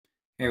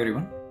Hey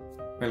everyone,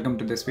 welcome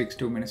to this week's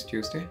 2 Minutes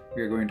Tuesday.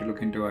 We are going to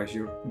look into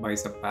Azure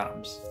Bicep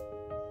Params.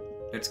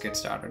 Let's get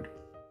started.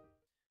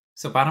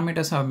 So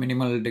parameters have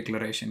minimal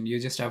declaration. You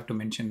just have to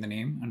mention the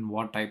name and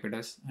what type it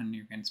is, and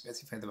you can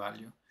specify the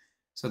value.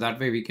 So that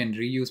way we can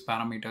reuse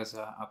parameters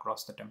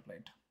across the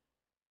template.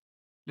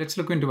 Let's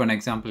look into an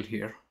example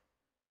here.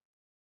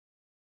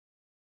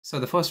 So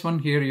the first one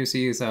here you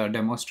see is a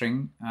demo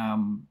string.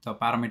 The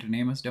parameter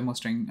name is demo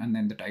string, and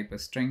then the type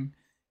is string.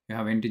 You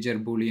have integer,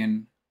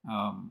 boolean,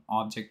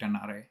 object, and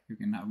array. You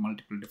can have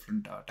multiple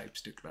different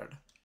types declared.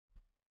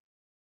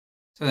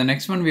 So the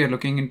next one we are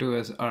looking into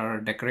is our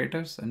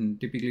decorators, and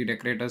typically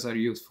decorators are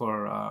used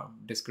for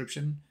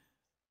description,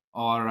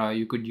 or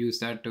you could use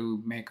that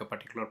to make a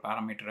particular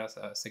parameter as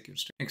a secure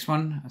string. Next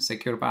one,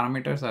 secure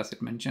parameters. As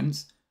it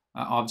mentions,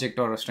 object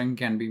or a string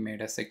can be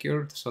made as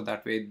secure, so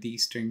that way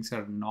these strings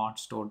are not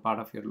stored part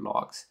of your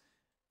logs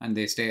and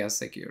they stay as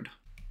secured.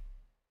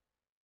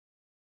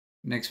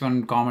 Next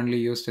one commonly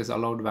used is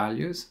allowed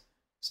values.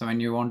 So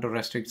when you want to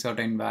restrict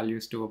certain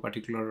values to a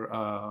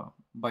particular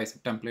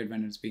bicep template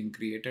when it's being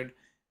created,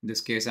 in this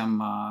case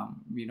I'm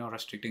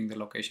restricting the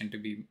location to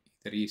be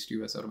either East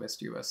US or West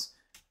US.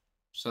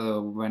 So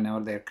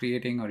whenever they're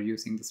creating or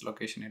using this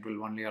location, it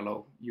will only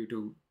allow you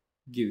to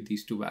give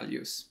these two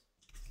values.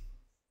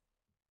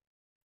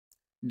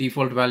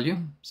 Default value.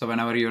 So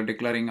whenever you're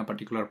declaring a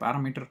particular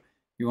parameter,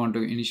 you want to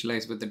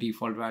initialize with the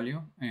default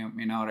value.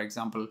 In our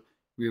example,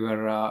 we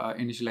were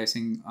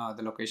initializing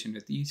the location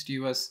with East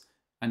US,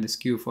 and the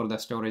SKU for the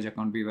storage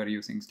account we were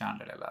using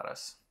standard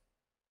LRS.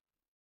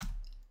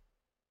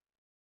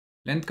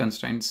 Length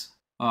constraints.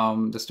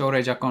 The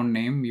storage account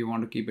name, you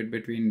want to keep it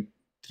between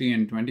 3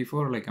 and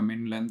 24, like a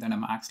min length and a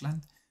max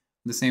length.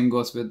 The same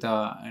goes with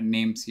the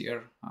names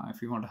here.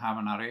 If you want to have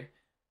an array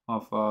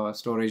of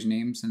storage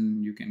names,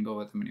 and you can go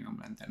with the minimum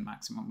length and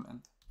maximum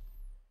length.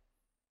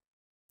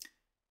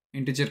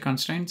 Integer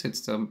constraints,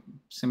 it's a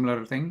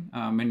similar thing.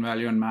 Min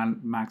value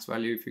and max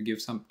value if you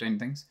give certain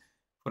things.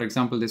 For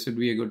example, this would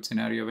be a good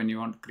scenario when you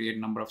want to create a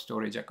number of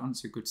storage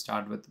accounts. You could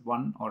start with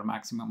 1 or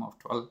maximum of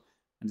 12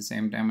 at the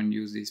same time and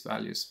use these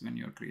values when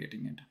you're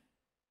creating it.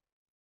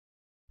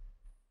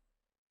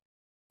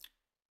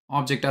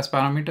 Object as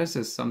parameters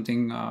is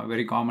something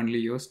very commonly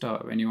used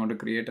when you want to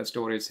create a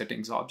storage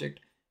settings object.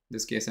 In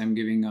this case, I'm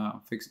giving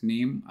a fixed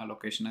name, a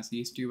location as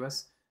East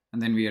US,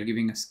 and then we are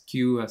giving a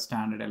SKU as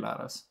standard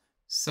LRS.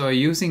 So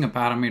using a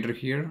parameter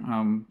here,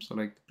 so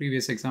like the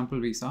previous example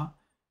we saw,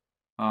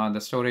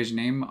 the storage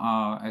name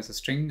as a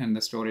string and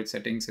the storage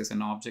settings is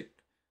an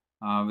object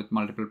with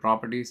multiple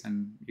properties,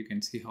 and you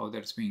can see how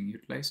that's being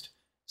utilized.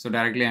 So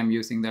directly I'm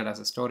using that as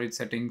a storage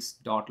settings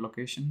dot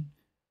location,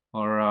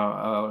 or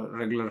a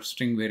regular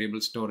string variable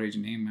storage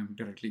name. I'm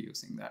directly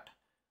using that.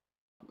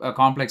 A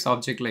complex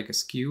object like a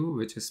SKU,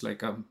 which is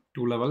like a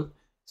 2-level.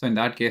 So in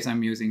that case,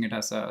 I'm using it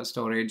as a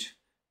storage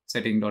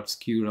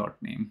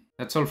setting.sku.name.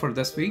 That's all for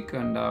this week,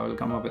 and we'll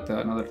come up with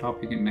another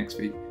topic in next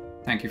week.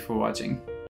 Thank you for watching.